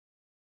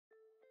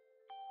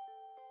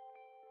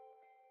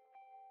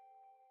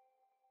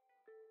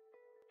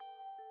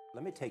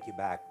Let me take you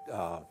back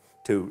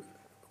to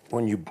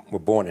when you were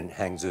born in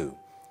Hangzhou,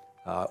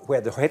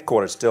 where the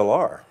headquarters still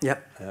are.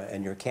 Yep.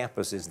 And your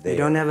campus is there. You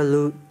don't have a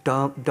loot,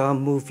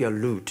 don't move your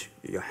loot.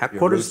 Your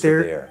headquarters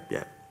there.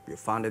 Yeah, you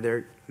found it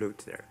there, loot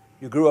there.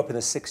 You grew up in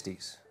the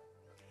 60s.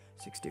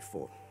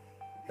 64.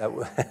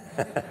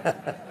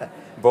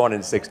 Born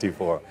in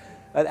 64.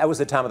 That was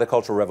the time of the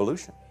Cultural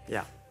Revolution.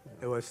 Yeah,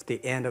 it was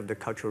the end of the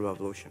Cultural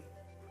Revolution.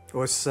 It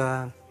was,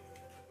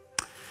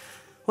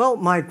 well,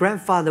 my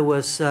grandfather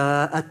was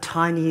a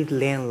tiny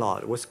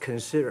landlord, was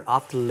considered,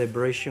 after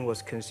liberation,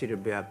 was considered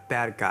to be a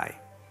bad guy.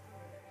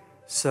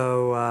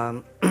 So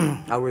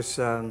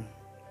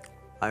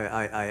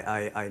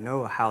I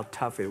know how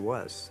tough it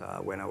was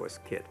when I was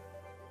a kid.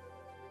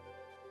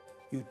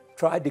 You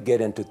tried to get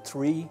into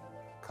 3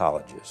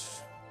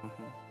 colleges.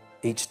 Mm-hmm.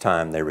 Each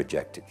time they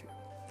rejected you.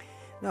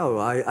 No,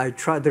 I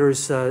tried.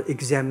 There's an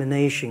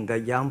examination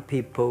that young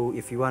people,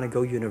 if you want to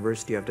go to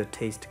university, you have to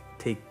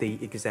take the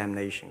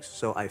examinations.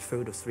 So I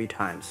failed 3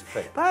 times.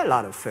 Right. But a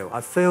lot of fail.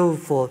 I failed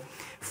for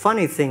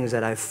funny things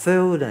that I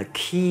failed a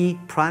key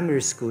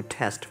primary school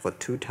test for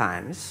 2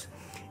 times.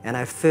 And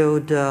I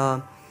failed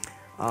 3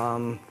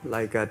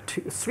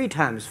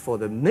 times for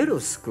the middle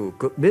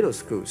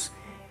schools.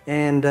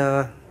 And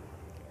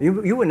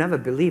you will never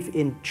believe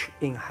in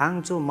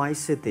Hangzhou, my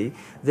city,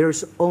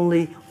 there's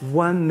only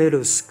 1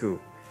 middle school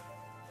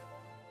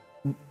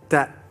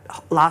that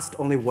lasts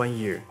only 1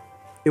 year.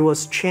 It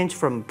was changed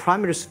from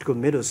primary school to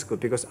middle school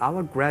because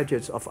our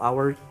graduates of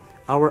our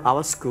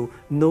school,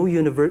 no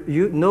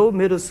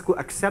middle school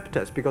accept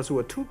us because we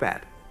were too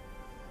bad.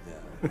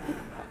 Yeah.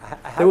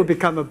 They would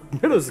become a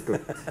middle school.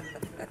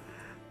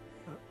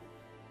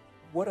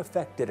 What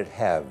effect did it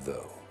have,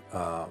 though,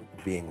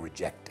 being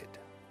rejected?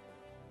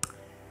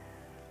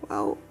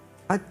 Well,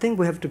 I think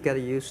we have to get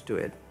used to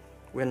it.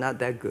 We're not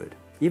that good.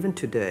 Even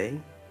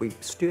today, we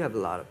still have a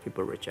lot of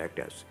people reject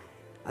us.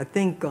 I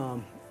think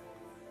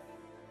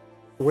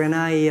when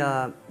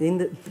I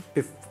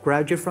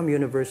graduate from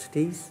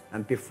universities,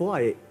 and before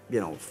I,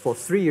 for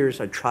 3 years,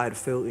 I tried to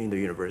fill in the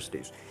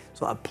universities.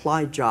 So I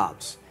applied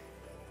jobs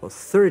for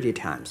 30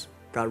 times,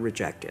 got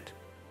rejected.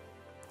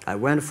 I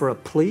went for a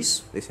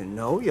police, they said,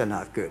 no, you're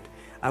not good.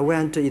 I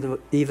went to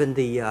even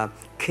the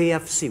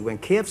KFC. When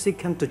KFC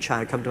came to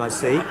China, come to my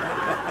city,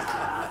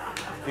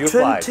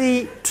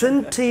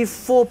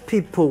 24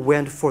 people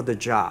went for the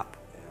job.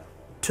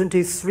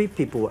 23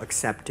 people were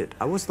accepted.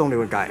 I was the only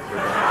one guy.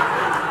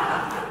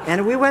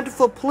 And we went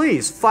for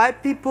police.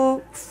 5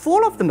 people,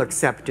 4 of them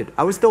accepted.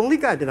 I was the only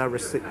guy that I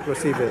received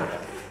it.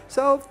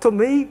 So to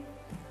me,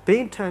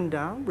 being turned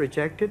down,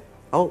 rejected.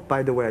 Oh,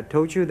 by the way, I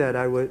told you that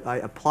I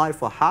applied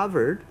for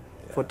Harvard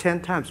for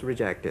 10 times,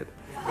 rejected.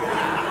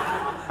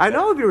 I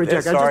know I'll be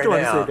rejected. I just don't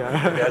want to say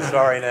that. Yeah,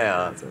 sorry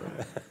now.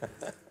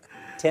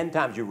 10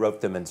 times you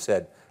wrote them and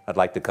said, I'd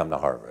like to come to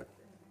Harvard.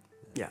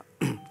 Yeah.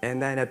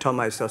 And then I told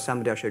myself,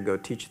 someday I should go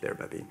teach there,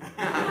 maybe.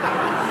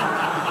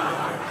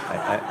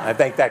 I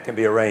think that can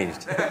be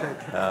arranged.